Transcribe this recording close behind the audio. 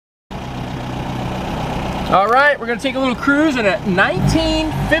All right, we're gonna take a little cruise in a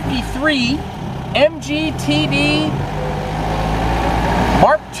 1953 MGTD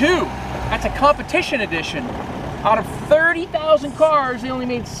Mark II. That's a competition edition. Out of 30,000 cars, they only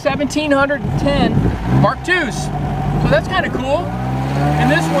made 1,710 Mark IIs. So that's kind of cool.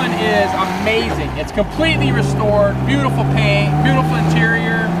 And this one is amazing. It's completely restored, beautiful paint, beautiful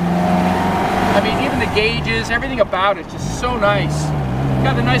interior. I mean, even the gauges, everything about it is just so nice.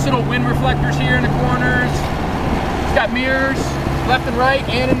 Got the nice little wind reflectors here in the corners. It's got mirrors left and right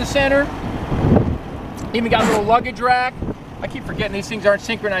and in the center. Even got a little luggage rack. I keep forgetting these things aren't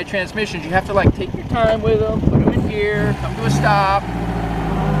synchronized transmissions. You have to like take your time with them, put them in gear, come to a stop.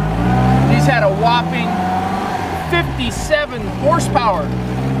 These had a whopping 57 horsepower.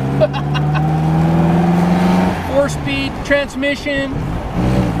 4-speed transmission.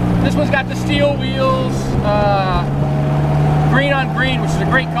 This one's got the steel wheels. Green on green, which is a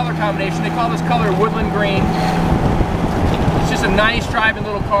great color combination. They call this color Woodland Green. It's just a nice driving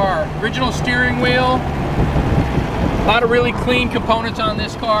little car. Original steering wheel. A lot of really clean components on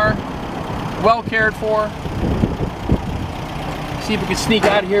this car. Well cared for. See if we can sneak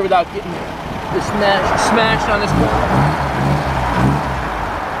out of here without getting this smashed on this corner.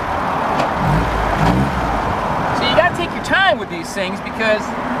 So you gotta take your time with these things because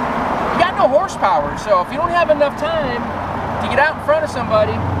you got no horsepower. So if you don't have enough time to get out in front of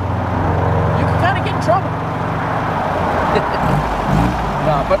somebody, you can kind of get in trouble.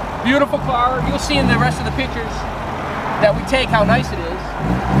 No, but beautiful car. You'll see in the rest of the pictures that we take how nice it is.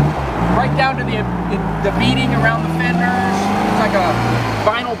 Right down to the beading around the fenders. It's like a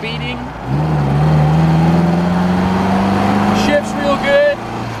vinyl beading. Shifts real good,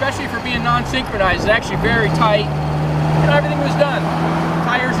 especially for being non-synchronized. It's actually very tight. And everything was done.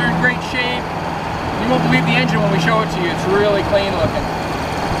 Tires are in great shape. You won't believe the engine when we show it to you. It's really clean looking.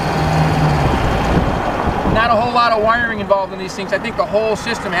 Not a whole lot of wiring involved in these things. I think the whole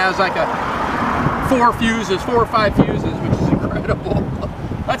system has like a 4 or 5 fuses, which is incredible.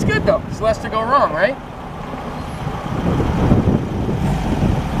 That's good though. It's less to go wrong, right?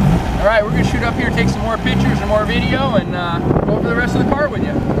 All right, we're gonna shoot up here, take some more pictures and more video, and go over the rest of the car with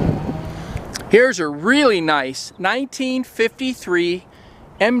you. Here's a really nice 1953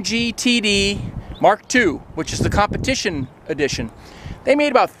 MGTD Mark II, which is the competition edition. They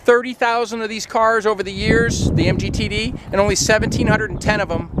made about 30,000 of these cars over the years, the MGTD, and only 1,710 of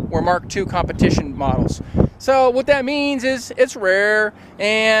them were Mark II competition models. So what that means is it's rare,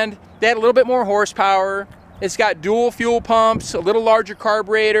 and they had a little bit more horsepower. It's got dual fuel pumps, a little larger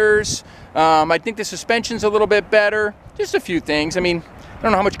carburetors. I think the suspension's a little bit better. Just a few things. I mean, I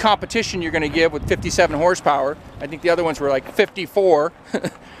don't know how much competition you're going to give with 57 horsepower. I think the other ones were like 54.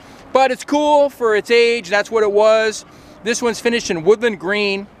 But it's cool for its age. That's what it was. This one's finished in Woodland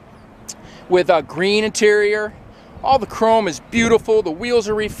Green with a green interior. All the chrome is beautiful. The wheels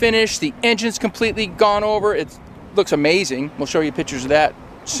are refinished. The engine's completely gone over. It looks amazing. We'll show you pictures of that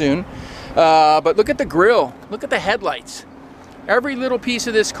soon. But look at the grille. Look at the headlights. Every little piece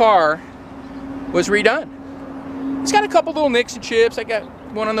of this car was redone. It's got a couple little nicks and chips. I got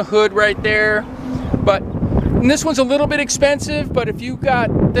one on the hood right there. And this one's a little bit expensive, but if you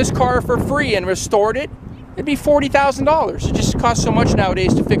got this car for free and restored it, it'd be $40,000. It just costs so much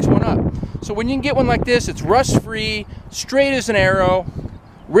nowadays to fix one up. So when you can get one like this, it's rust-free, straight as an arrow,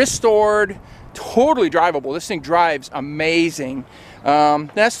 restored, totally drivable. This thing drives amazing.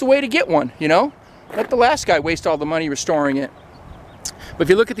 That's the way to get one, you know? Let the last guy waste all the money restoring it. But if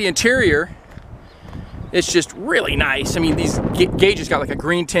you look at the interior, it's just really nice. I mean, these gauges got like a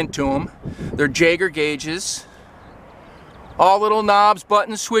green tint to them. They're Jaeger gauges. All little knobs,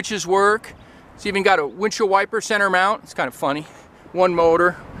 buttons, switches work. It's even got a windshield wiper center mount. It's kind of funny. One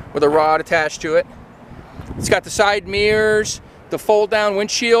motor with a rod attached to it. It's got the side mirrors, the fold down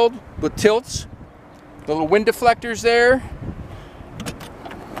windshield with tilts, the little wind deflectors there.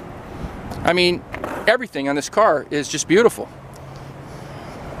 I mean, everything on this car is just beautiful.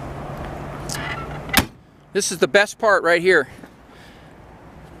 This is the best part right here.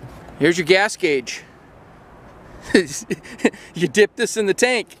 Here's your gas gauge. You dip this in the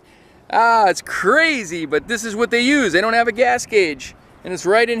tank. It's crazy, but this is what they use. They don't have a gas gauge, and it's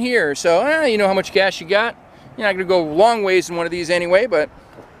right in here. So, you know how much gas you got. You're not gonna go long ways in one of these anyway, but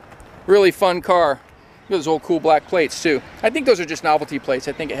really fun car. Look at those old cool black plates too. I think those are just novelty plates.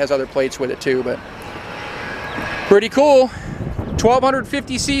 I think it has other plates with it too, but pretty cool.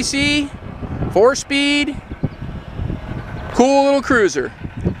 1250 cc, 4-speed, cool little cruiser.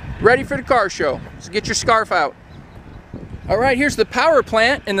 Ready for the car show. So get your scarf out. All right, here's the power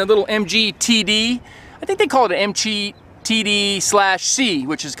plant in the little MGTD. I think they call it an MGTD/C,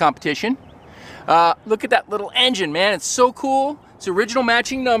 which is competition. Look at that little engine, man. It's so cool. It's original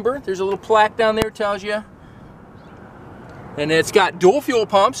matching number. There's a little plaque down there that tells you. And it's got dual fuel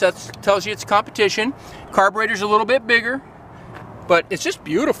pumps. That tells you it's competition. Carburetor's a little bit bigger, but it's just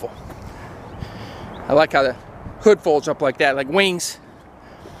beautiful. I like how the hood folds up like that, like wings.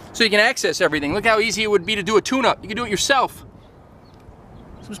 So you can access everything. Look how easy it would be to do a tune-up. You can do it yourself.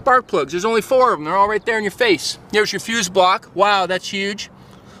 Some spark plugs. There's only 4 of them. They're all right there in your face. Here's your fuse block. Wow, that's huge.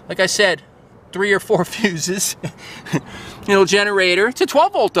 Like I said, 3 or 4 fuses. Little generator. It's a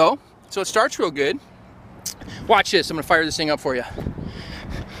 12 volt though, so it starts real good. Watch this. I'm going to fire this thing up for you.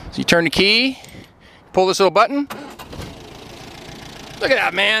 So you turn the key, pull this little button. Look at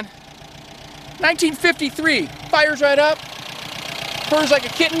that, man. 1953. Fires right up. Purrs like a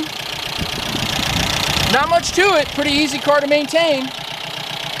kitten. Not much to it. Pretty easy car to maintain.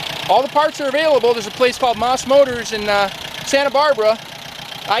 All the parts are available. There's a place called Moss Motors in Santa Barbara.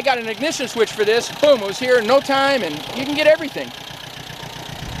 I got an ignition switch for this. Boom, it was here in no time, and you can get everything.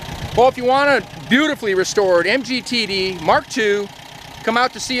 Well, if you want a beautifully restored MGTD Mark II, come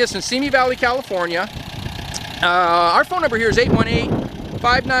out to see us in Simi Valley, California. Our phone number here is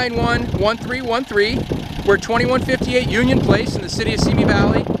 818-591-1313. We're at 2158 Union Place in the city of Simi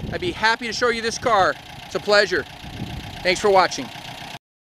Valley. I'd be happy to show you this car. It's a pleasure. Thanks for watching.